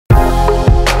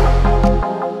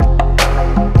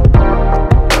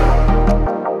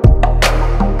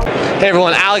Hey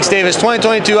everyone, Alex Davis,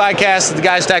 2022 ICAST, the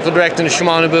guys TackleDirect in the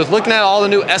Shimano booth, looking at all the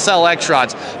new SLX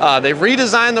rods. They've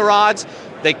redesigned the rods.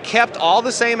 They kept all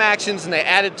the same actions and they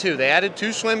added two. They added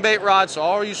two swim bait rods, so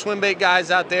all you swim bait guys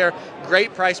out there,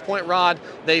 great price point rod.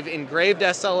 They've engraved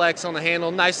SLX on the handle,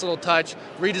 nice little touch.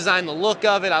 Redesigned the look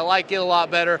of it, I like it a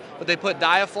lot better, but they put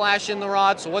Daiwa flash in the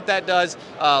rod, so what that does,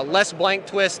 less blank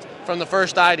twist from the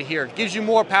first eye to here. It gives you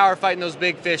more power fighting those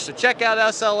big fish. So check out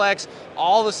SLX,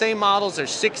 all the same models.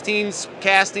 There's 16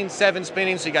 casting, 7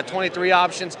 spinning, so you got 23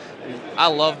 options. I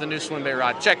love the new swim bait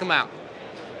rod. Check them out.